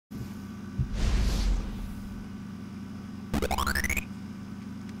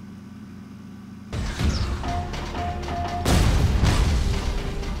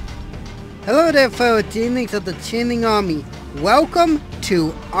Hello there, fellow Chainlinks of the Chainlink Army. Welcome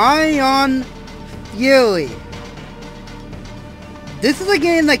to Iron Fury. This is a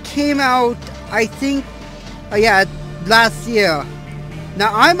game that came out, I think, last year.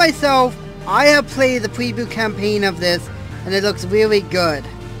 Now, I myself, I have played the preview campaign of this, and it looks really good.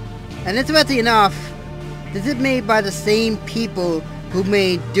 And interestingly enough, this is made by the same people who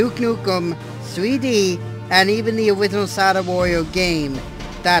made Duke Nukem 3D and even the original Saturn Warrior game.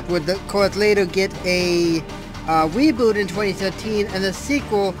 That would, of course, later get a reboot in 2013 and a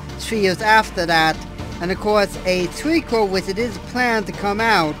sequel 3 years after that. And of course, a prequel, which it is planned to come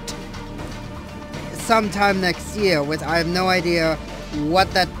out sometime next year, which I have no idea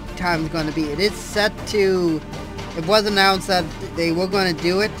what that time is going to be. It is set to, it was announced that they were going to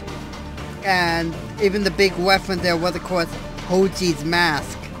do it. And even the big reference there was, of course, Hoji's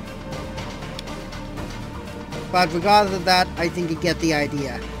mask. But regardless of that, I think you get the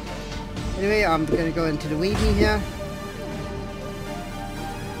idea. Anyway, I'm going to go into the readme here.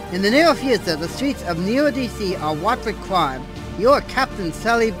 In the near future, the streets of Neo DC are what with crime. You are Captain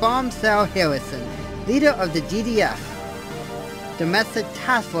Sally Bombshell Harrison, leader of the GDF, Domestic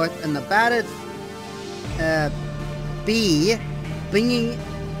Task Force, and the baddest B, bringing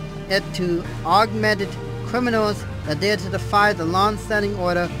it to augmented criminals that dare to defy the long-standing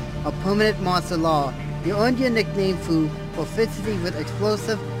order of permanent martial law. You earned your nickname through proficiency with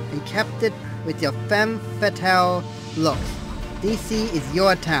explosive and kept it with your femme fatale looks. DC is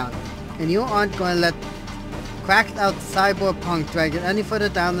your town, and you aren't going to let cracked out cyberpunk drag it any further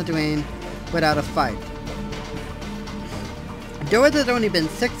down the drain without a fight. Though it has only been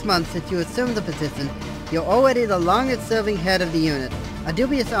 6 months since you assumed the position, you're already the longest serving head of the unit. A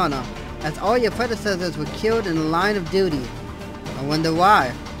dubious honor, as all your predecessors were killed in the line of duty. I wonder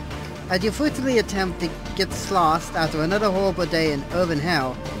why. As you fruitlessly attempt to get sloshed after another horrible day in urban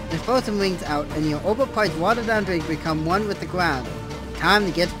hell, the explosion rings out and your overpriced watered-down drink become one with the ground. Time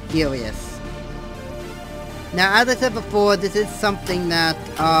to get furious. Now, as I said before, this is something that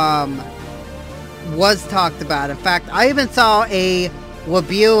was talked about. In fact, I even saw a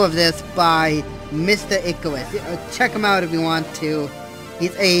review of this by Mr. Icarus. Check him out if you want to.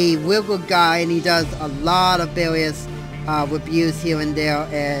 He's a real good guy, and he does a lot of various reviews here and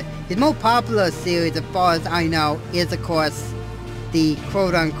there. His most popular series, as far as I know, is of course the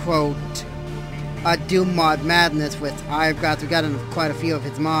quote-unquote Doom Mod Madness, which I've gotten quite a few of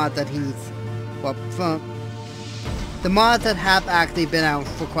his mods that he's, well, from the mods that have actually been out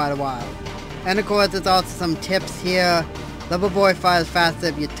for quite a while. And of course, there's also some tips here. Level boy fires faster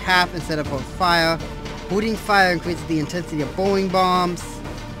if you tap instead of on fire. Booting fire increases the intensity of bowling bombs.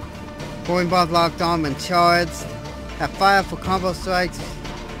 Bowling bombs locked on when charged. Have fire for combo strikes.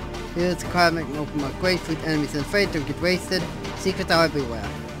 Here's requirement can open up grapefruit enemies and afraid don't get wasted. Secrets are everywhere.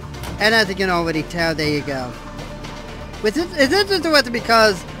 And as you can already tell, there you go. Which is interesting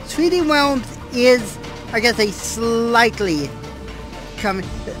because 3D Realms is, I guess, a slightly coming.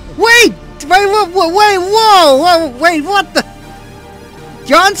 Wait, whoa, wait, what the?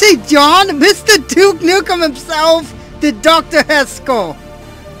 John St. John, Mr. Duke Nukem himself, did Dr. Haskell.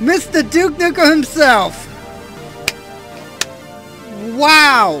 Mr. Duke Nukem himself.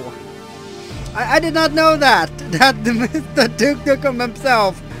 Wow! I did not know that Mr. Duke Nukem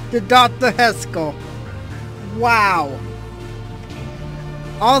himself did Dr. Haskell. Wow!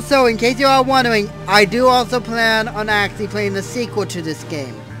 Also, in case you are wondering, I do also plan on actually playing the sequel to this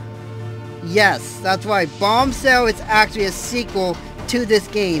game. Yes, that's right. Bombshell is actually a sequel to this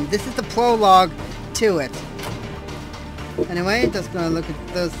game. This is the prologue to it. Anyway, just gonna look at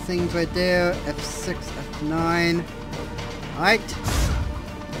those things right there. F6, F9. Alright.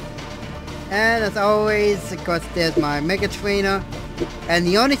 And as always, of course, there's my Mega Trainer. And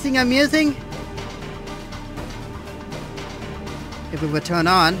the only thing I'm using, if we would turn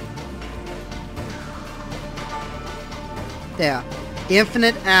on, there,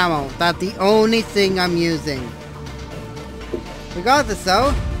 infinite ammo. That's the only thing I'm using. Regardless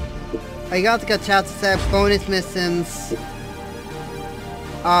though, I got to get a chance to set bonus missions.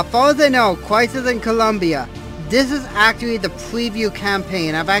 As far as I know, Crisis in Columbia. This is actually the preview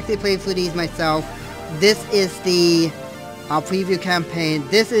campaign. I've actually played through these myself. This is the preview campaign.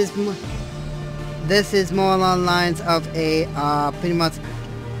 This is more along the lines of a pretty much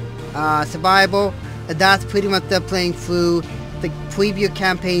survival. That's pretty much they're playing through the preview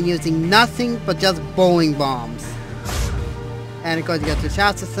campaign using nothing but just bowling bombs. And of course you got the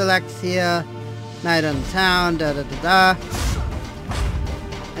chapter selects here. Night on the town,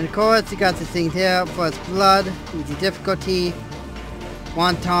 And of course, you got the things here. First Blood, easy difficulty,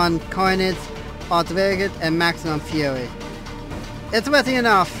 Wanton Carnage, Ultimate, and Maximum Fury. Interesting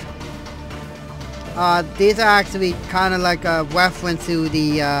enough, These are actually kind of like a reference to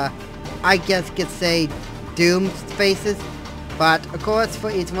the, I guess you could say, Doom spaces. But, of course, for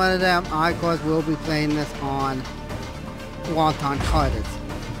each one of them, I, of course, will be playing this on Wonton Carters.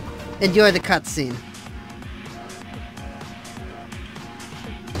 Enjoy the cutscene.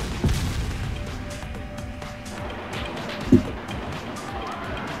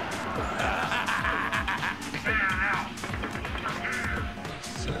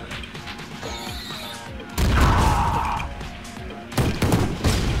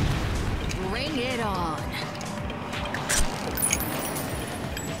 Bring it on.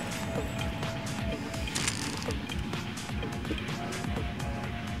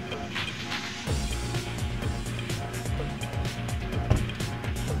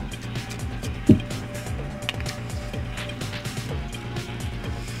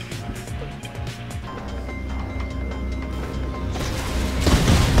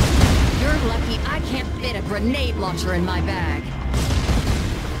 You're lucky I can't fit a grenade launcher in my bag.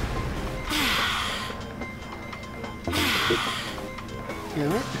 You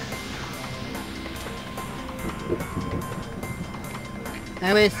know what?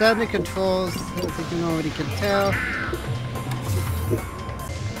 Anyway, suddenly controls, as you can already can tell.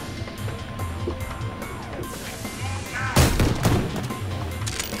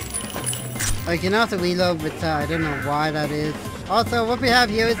 I can also reload, but I don't know why that is. Also, what we have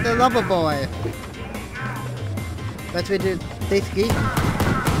here is the Lover Boy. What we do, basically.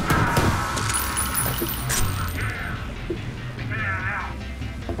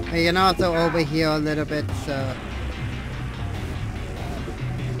 You can also overheal a little bit, so...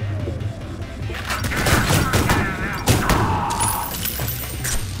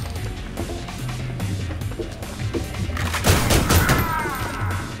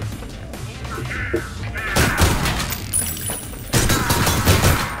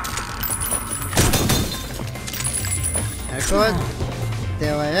 Of course,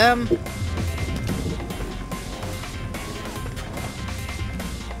 there I am.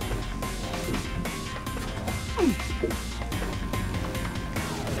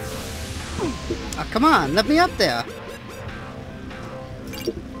 Oh, come on, let me up there.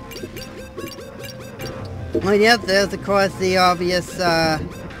 Well, yeah, there's of course the obvious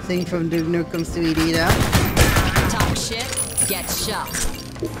thing from Duke Nukem 3D there. Talk shit, get shot.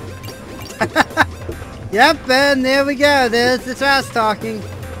 Yep, and there we go. There's the trash talking.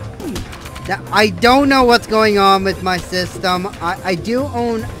 Now, I don't know what's going on with my system. I do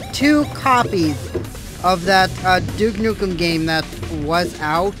own 2 copies of that Duke Nukem game that was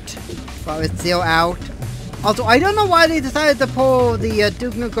out. Well, it's still out. Also, I don't know why they decided to pull the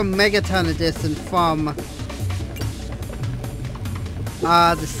Duke Nukem Megaton edition from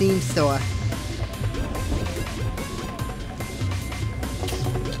the Steam store.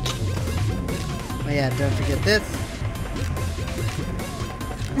 Oh yeah, don't forget this.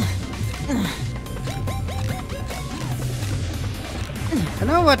 I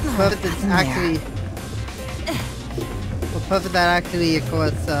know what purpose it's actually... What purpose that actually, of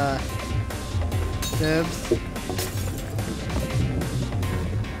course, serves.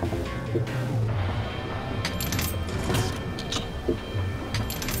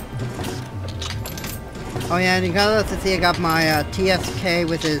 Oh yeah, and you can also see I got my TSK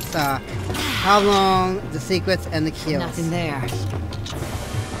with his how long, the secrets, and the kills. Nothing there.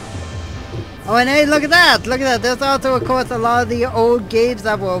 Oh, and hey, look at that! Look at that! There's also, of course, a lot of the old games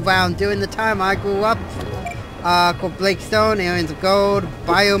that were around during the time I grew up. Called Blake Stone, Aliens of Gold,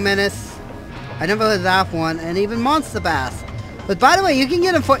 Biomenace. I never heard of that one, and even Monster Bass. But by the way, you can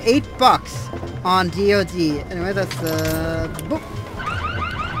get them for $8 on GOG. Anyway, that's boop.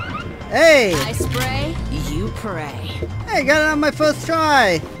 Hey! I spray, you pray. Hey, got it on my first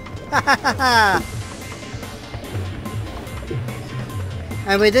try!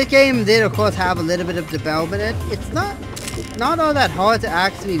 And with this game did of course have a little bit of development in it. It's not all that hard to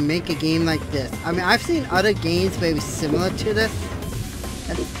actually make a game like this. I mean, I've seen other games maybe similar to this.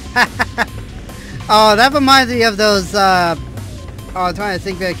 Oh, that reminds me of those, oh, I'm trying to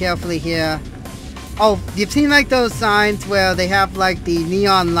think very carefully here. Oh, you've seen like those signs where they have like the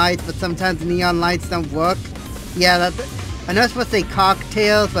neon lights, but sometimes the neon lights don't work? Yeah, that's... I know it's supposed to say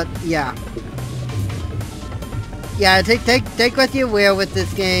cocktails, but yeah. Yeah, take what you will with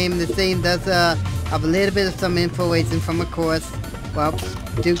this game. This game does have a little bit of some information from, of course, well,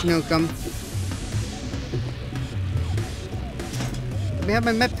 Duke Nukem. Let me have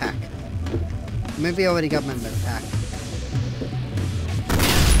my med pack. Maybe I already got my med pack.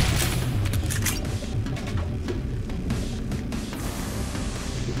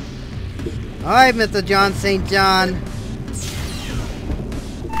 Alright, Mr. John St. John.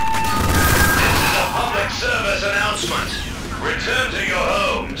 Return to your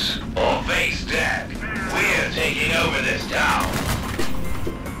homes or face death. We're taking over this town.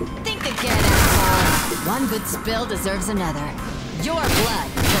 Think again, asshole. One good spill deserves another. Your blood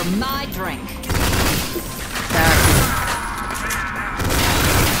for my drink.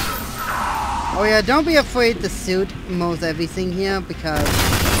 Oh yeah, don't be afraid to suit most everything here, because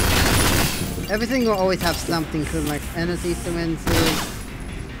everything will always have something to like energy syringes.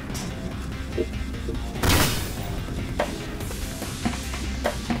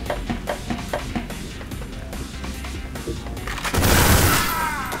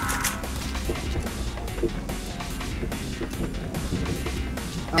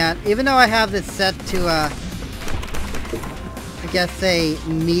 And even though I have this set to I guess a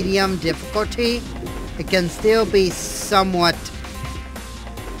medium difficulty, it can still be somewhat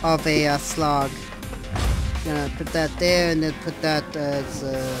of a slog. Gonna put that there and then put that as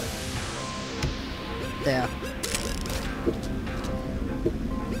there.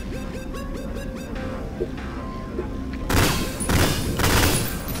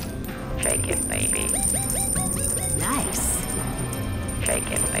 Shake it, baby. Nice.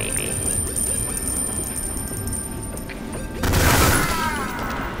 Shake it, baby.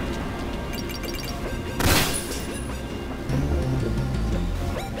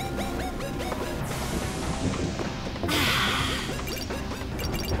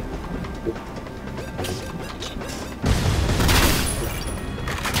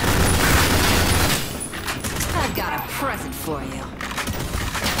 I've got a present for you.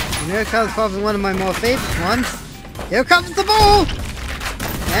 And here comes probably one of my more favorite ones. Here comes the ball!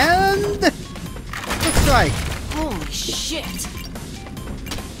 And the strike. Holy shit.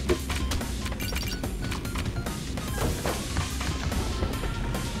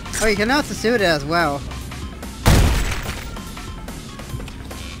 Oh, you can also shoot it as well.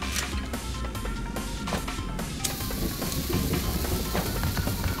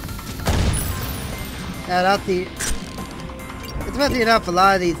 That's the... It's messing up, a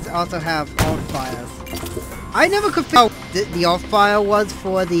lot of these also have alt fires. I never could figure out what the alt fire was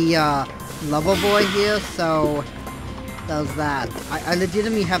for the lover boy here, so that was that. I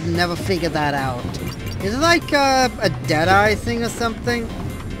legitimately have never figured that out. Is it like a Deadeye thing or something?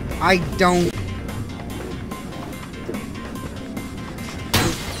 I don't.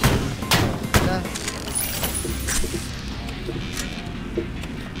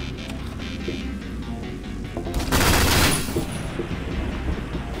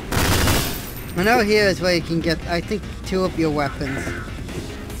 I know here is where you can get, I think, 2 of your weapons.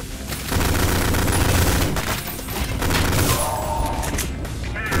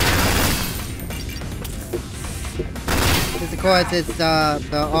 Because of course it's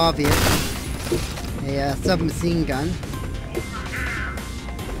the obvious. A submachine gun.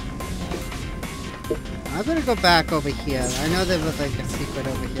 I'm gonna go back over here. I know there was like a secret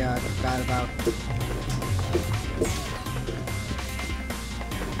over here I forgot about.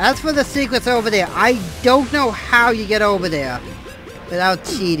 As for the secrets over there, I don't know how you get over there without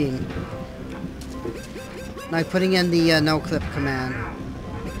cheating. Like putting in the no-clip command.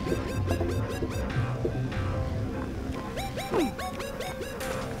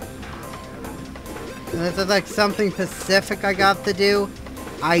 And is it like something specific I got to do?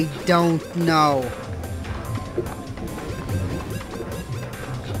 I don't know.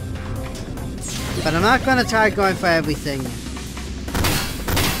 But I'm not gonna try going for everything.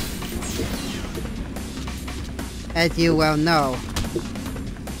 As you well know.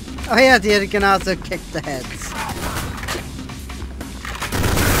 Oh yeah, you can also kick the heads.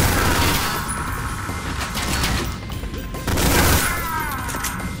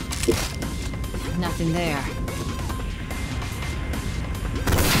 Nothing there.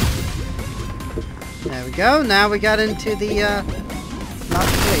 There we go. Now we got into the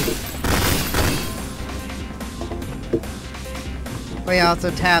locked place. We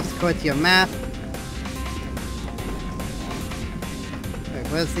also taps with your map. Wait,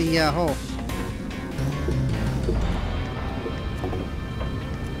 where's the hole?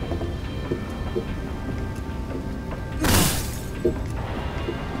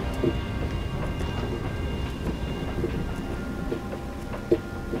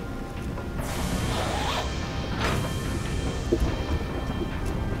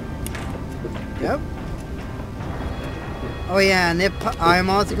 Yep. Oh yeah, and I'm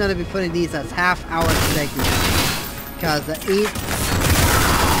also going to be putting these as half-hour segments. Because each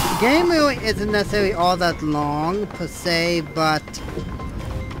game really isn't necessarily all that long, per se, but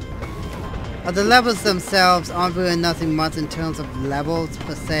the levels themselves aren't really nothing much in terms of levels,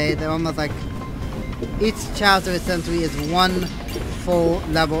 per se. They're almost like each chapter essentially is one full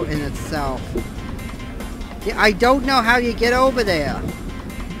level in itself. Yeah, I don't know how you get over there.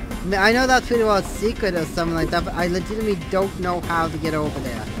 I mean, I know that's pretty well a secret or something like that, but I legitimately don't know how to get over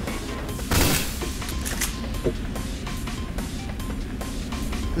there.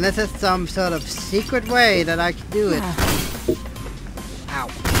 Unless it's some sort of secret way that I can do it. Ow.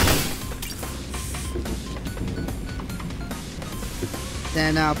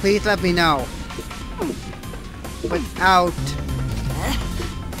 Then please let me know. Without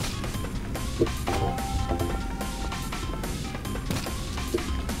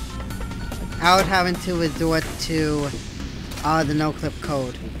having to resort to the no-clip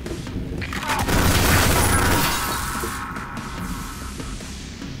code.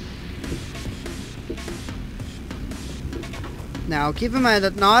 Now, keep in mind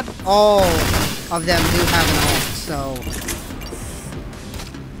that not all of them do have an ult, so...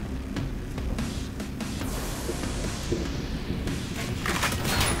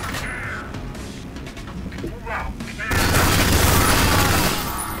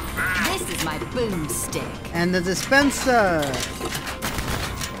 This is my boomstick. And the dispenser,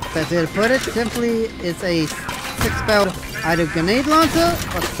 best way to put it, simply is a 6-barrel either grenade launcher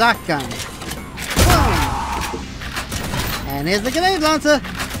or shotgun. Boom! And here's the grenade launcher.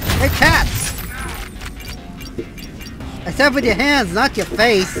 Hey, cats! Except with your hands, not your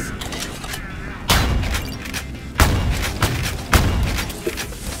face.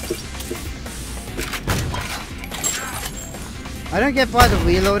 I don't get by the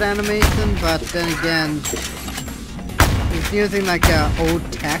reload animation, but then again, it's using like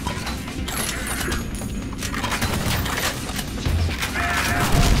old tech.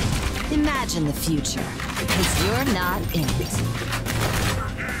 Imagine the future, because you're not in it.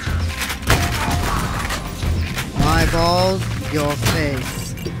 My balls, your face.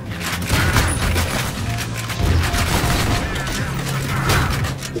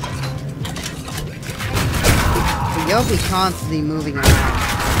 You'll be constantly moving around.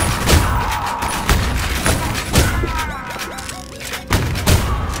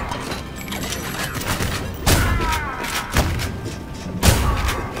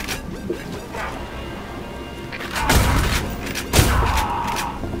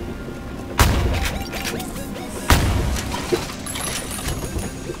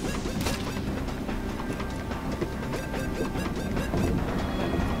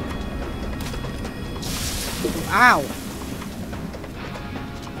 Ow!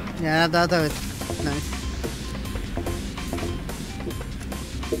 Yeah, that was nice.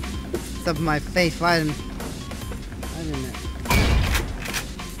 It's up in my face, right in it.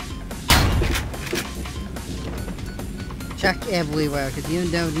 Check everywhere, because you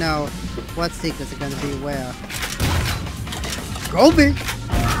don't know what secrets are going to be where. Go big!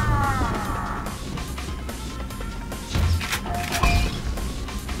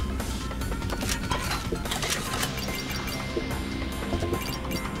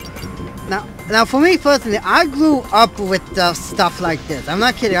 Now, for me personally, I grew up with stuff like this. I'm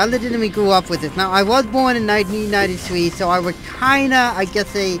not kidding. I legitimately grew up with this. Now, I was born in 1993, so I would kind of, I guess,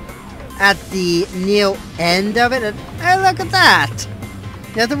 say, at the near end of it. And hey, look at that!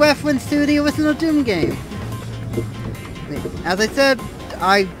 There's a reference to the original Doom game. As I said,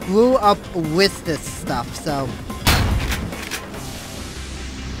 I grew up with this stuff, so...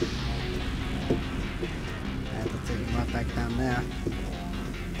 Let's take him right back down there.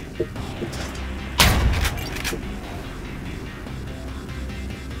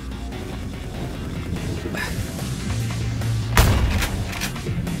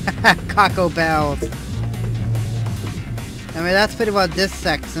 Cocoa Bells. I mean, that's pretty much this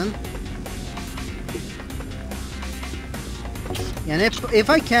section. And if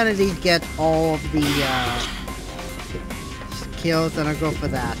I can at least get all of the kills, then I'll go for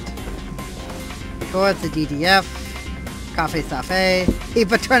that. Of course, the DDF, Cafe Safe, Heap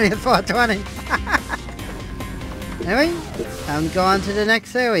 20 and 420. Anyway, time to go on to the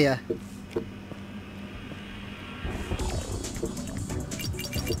next area.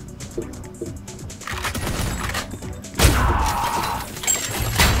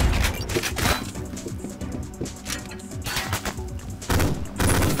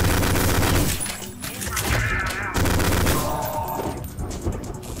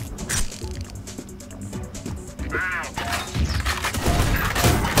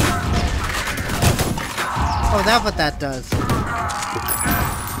 Oh, that's what that does.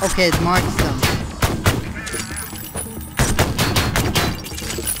 Okay, it marks them.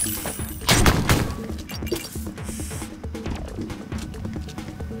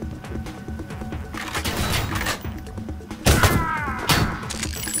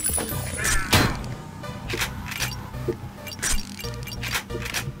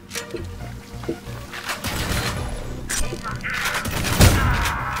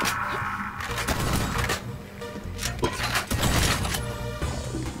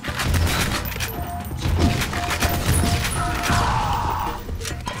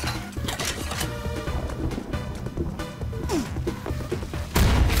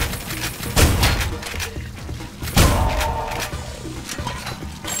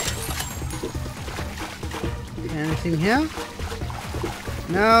 Anything here?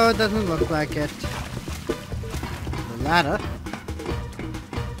 No, it doesn't look like it. The ladder?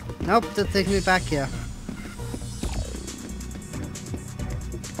 Nope, that takes me back here.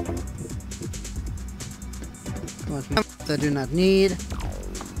 I do not need.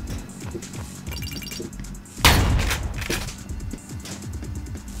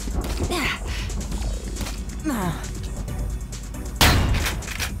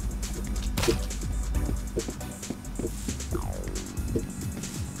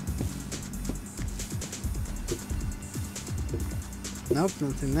 Nope,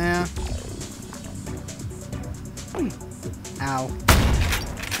 nothing there. Ow.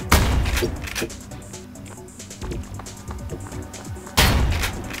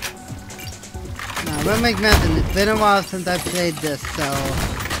 Now, we'll make mention, it's been a while since I played this, so...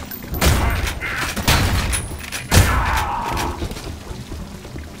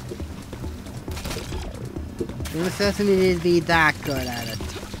 you certainly need to be that good at it.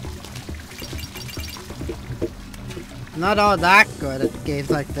 Not all that good at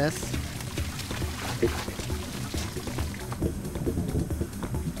games like this.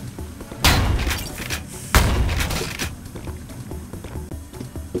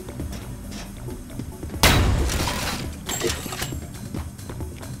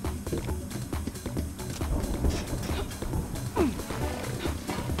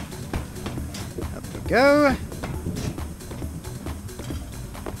 Up we go.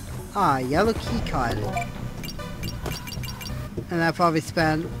 Ah, yellow key card. And I probably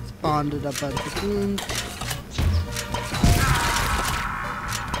spawned a bunch of goons.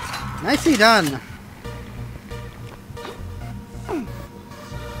 Nicely done.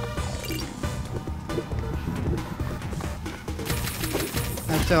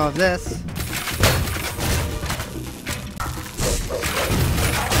 Let's show off this.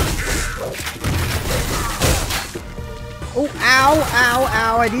 Oh, ow, ow,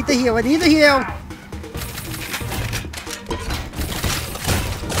 ow. I need to heal. I need to heal.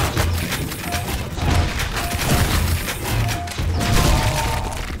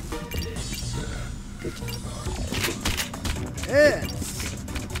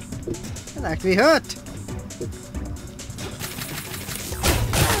 It actually hurt.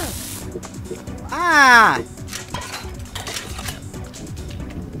 Ah!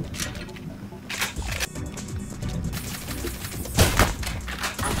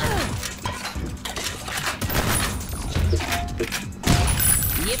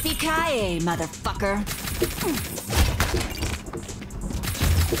 Yippee-ki-yay, motherfucker.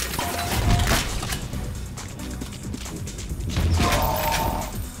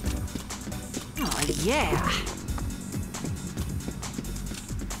 Oh, yeah.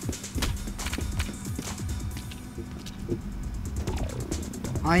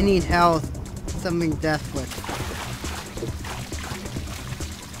 I need health. Something desperate.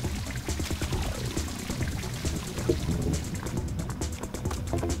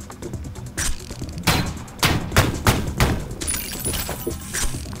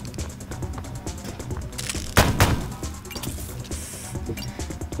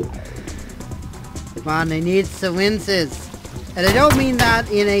 Come on, I need syringes. And I don't mean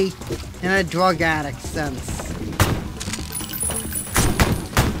that in a drug addict sense.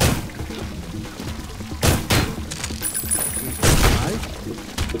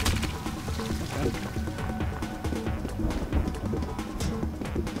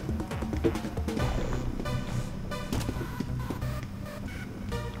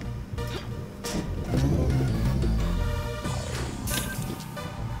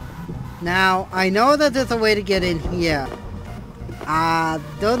 Now, I know that there's a way to get in here.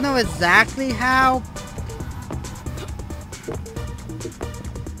 Don't know exactly how.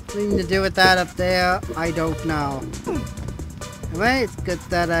 Something to do with that up there, I don't know. Anyway, it's good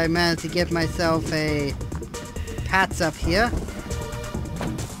that I managed to get myself a pats up here.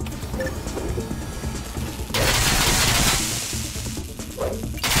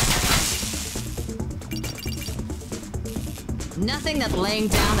 Nothing that laying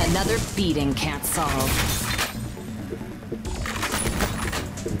down another beating can't solve.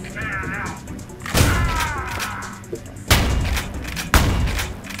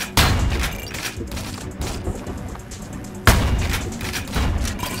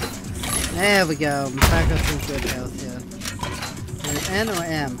 There we go. I'm back up some good health here. An N or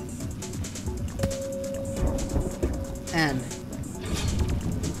M? N.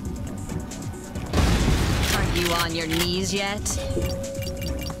 Aren't you on your knees yet?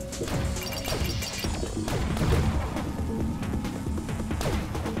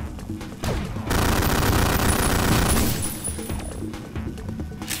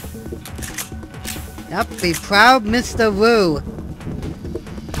 Yep, be proud, Mr. Wu.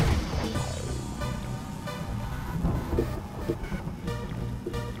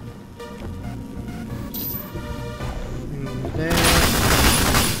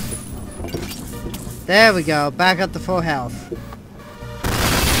 There we go, back up to full health.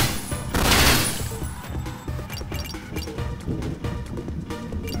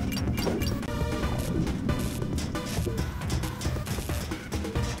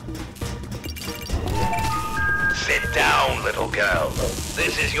 Sit down, little girl.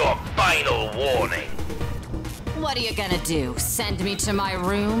 This is your final warning. What are you gonna do? Send me to my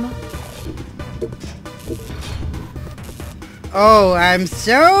room? Oh, I'm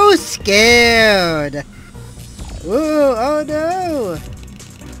so scared. Ooh, oh no.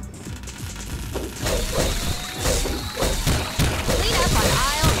 Clean up on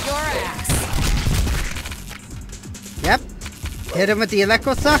aisle your ass. Yep. Hit him with the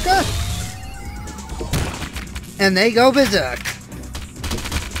electro sucker. And they go berserk.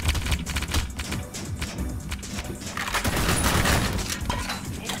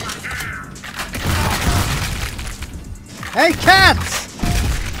 Hey, cats!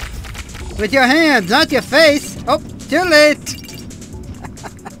 With your hands, not your face! Oh, too late!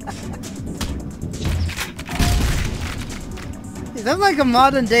 That's like a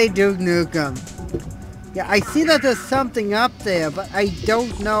modern day Duke Nukem. Yeah, I see that there's something up there, but I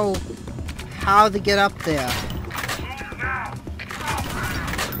don't know how to get up there.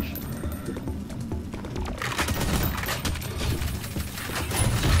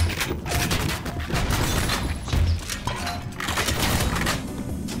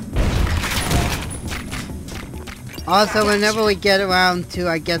 Also, whenever we get around to,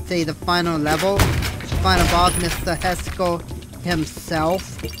 I guess, say, the final level, final boss, Mr. Heskel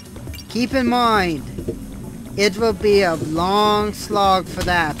himself, keep in mind, it will be a long slog for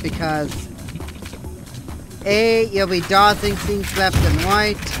that, because A, you'll be dodging things left and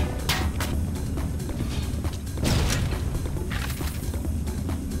right.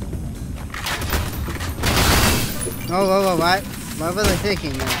 Oh, what? What were they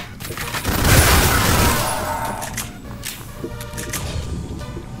thinking there?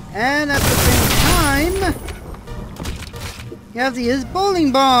 And at the same time, you have to use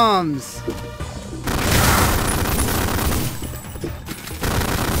bowling bombs.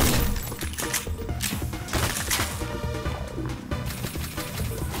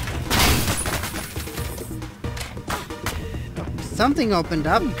 Something opened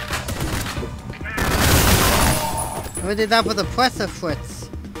up. What did that with the presser foots?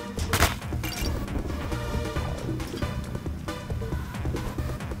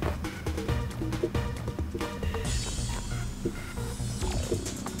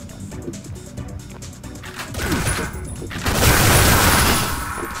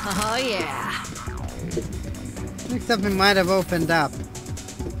 Oh yeah. Looks something might have opened up.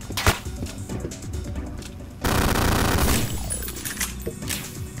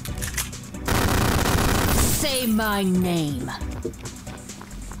 Say my name.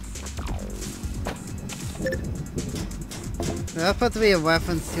 That's supposed to be a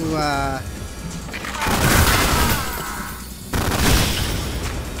reference to,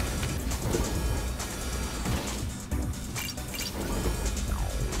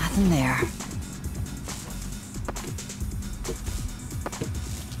 Nothing there.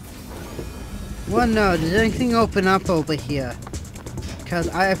 well, no, did anything open up over here? Because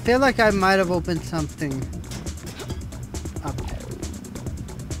I feel like I might have opened something up.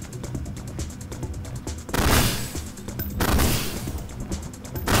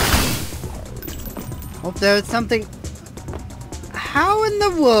 Oh, there's something. How in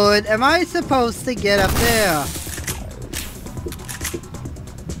the wood am I supposed to get up there?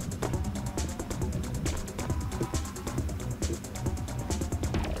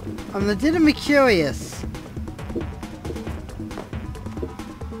 I'm legitimately curious.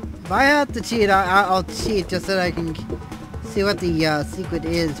 If I have to cheat, I'll cheat just so that I can see what the secret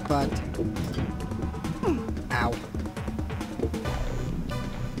is, but... Ow.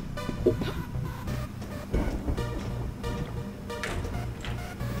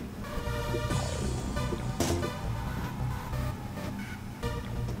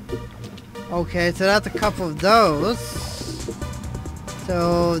 Okay, so that's a couple of those.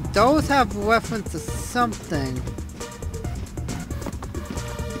 So those have reference to something.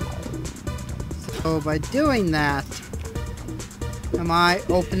 So by doing that, am I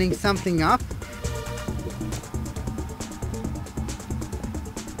opening something up?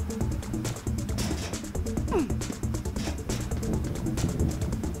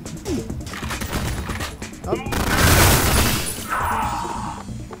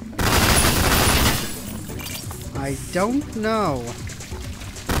 I don't know.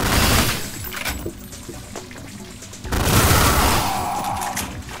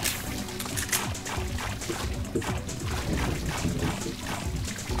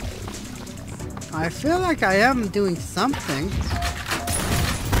 I feel like I am doing something.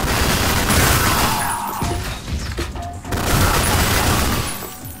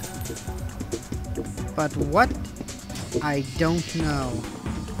 But what? I don't know.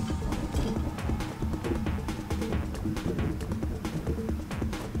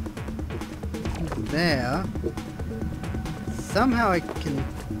 There. Somehow I can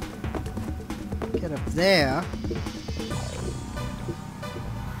get up there.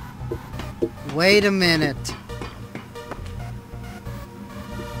 Wait a minute.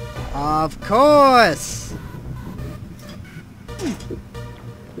 Of course!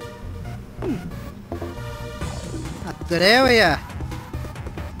 That's a good area.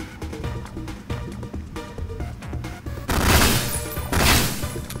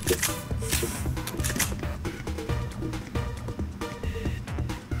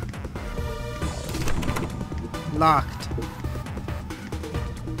 Locked.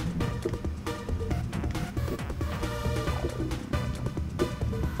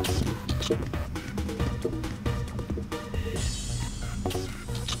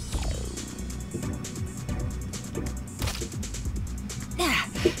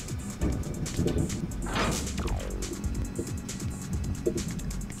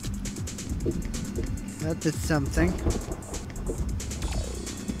 That did something.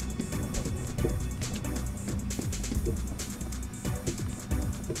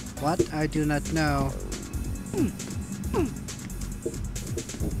 What? I do not know.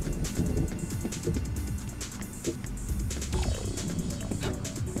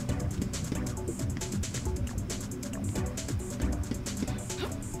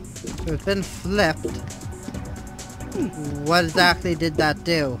 So it's been flipped. What exactly did that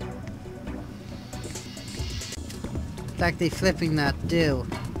do? Exactly flipping that do?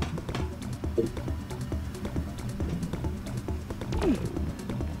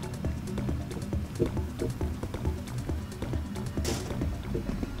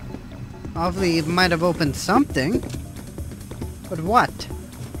 Obviously it might have opened something. But what?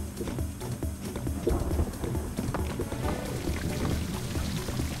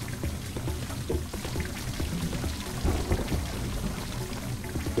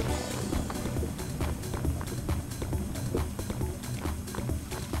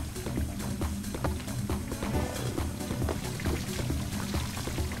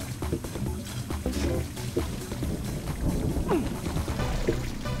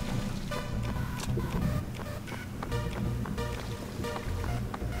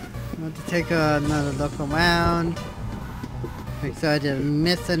 I want to take another look around. Make sure I didn't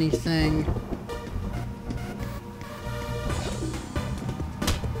miss anything.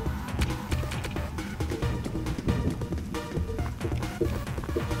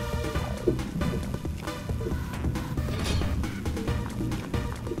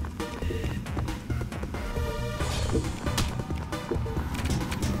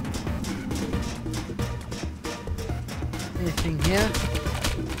 Anything here?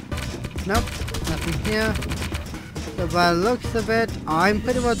 Nope, nothing here. So by the looks of it, I'm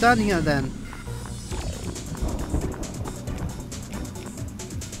pretty well done here then.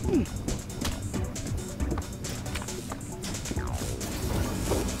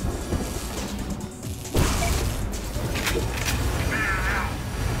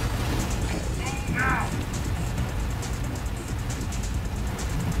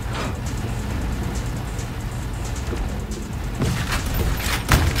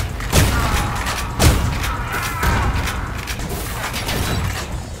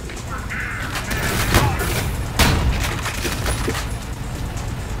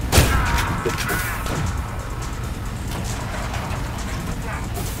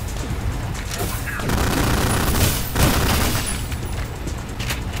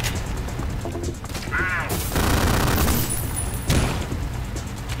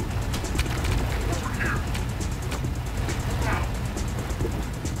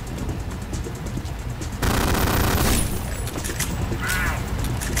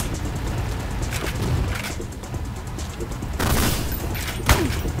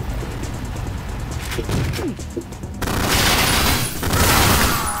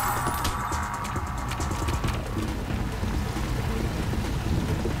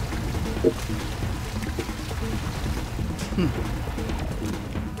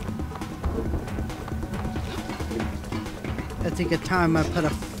 I think it's time I put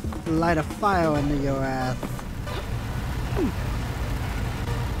a light of fire under your ass.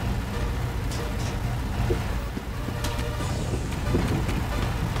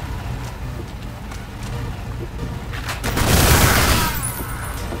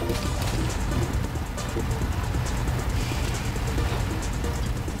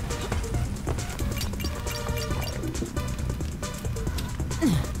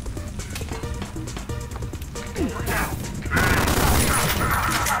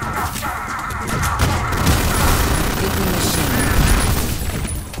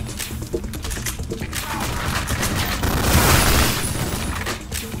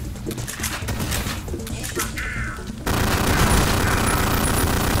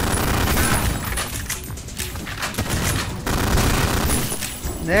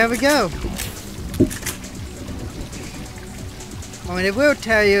 there we go. I mean, it will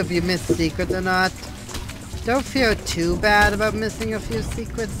tell you if you missed secrets or not. Don't feel too bad about missing a few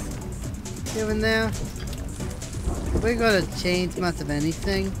secrets here and there. We're gonna change much of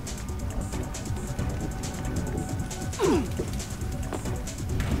anything.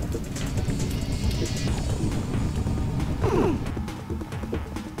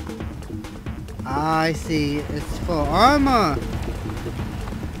 I see, it's for armor.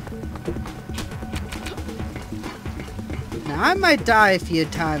 Now I might die a few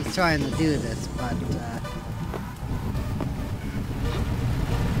times trying to do this, but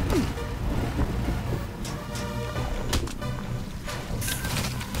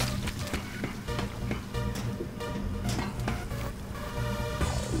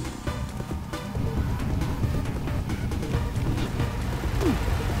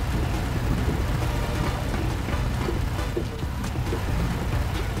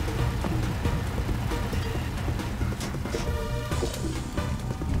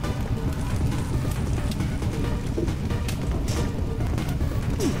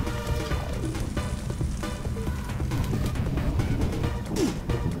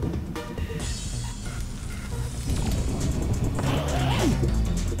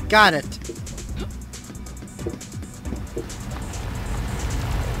got it.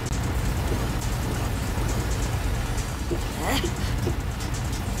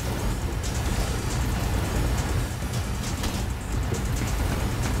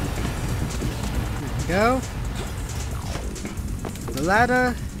 There we go. The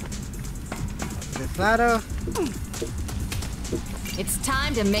ladder. This ladder. It's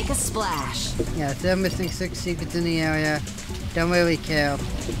time to make a splash. Yeah, still missing 6 secrets in the area. Don't really care.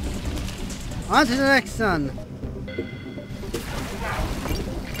 On to the next one.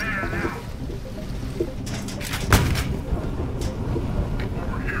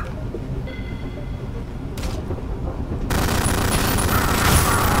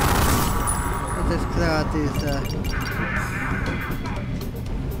 Let's just clear out these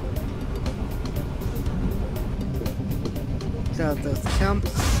clear out those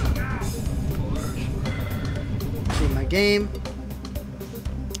chumps. See my game.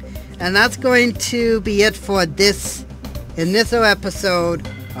 And that's going to be it for this initial episode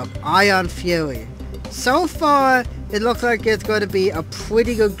of Ion Fury. So far, it looks like it's going to be a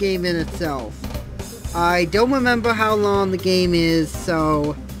pretty good game in itself. I don't remember how long the game is,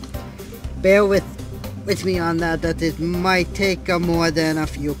 so bear with me on that. That it might take more than a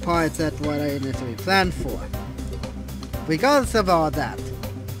few parts. That's what I initially planned for. Regardless of all that,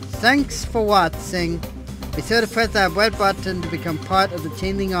 thanks for watching. Be sure to press that red button to become part of the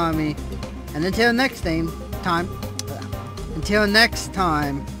Chaining Army. And until next time,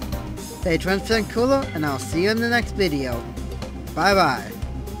 stay transparent cooler, and I'll see you in the next video. Bye bye.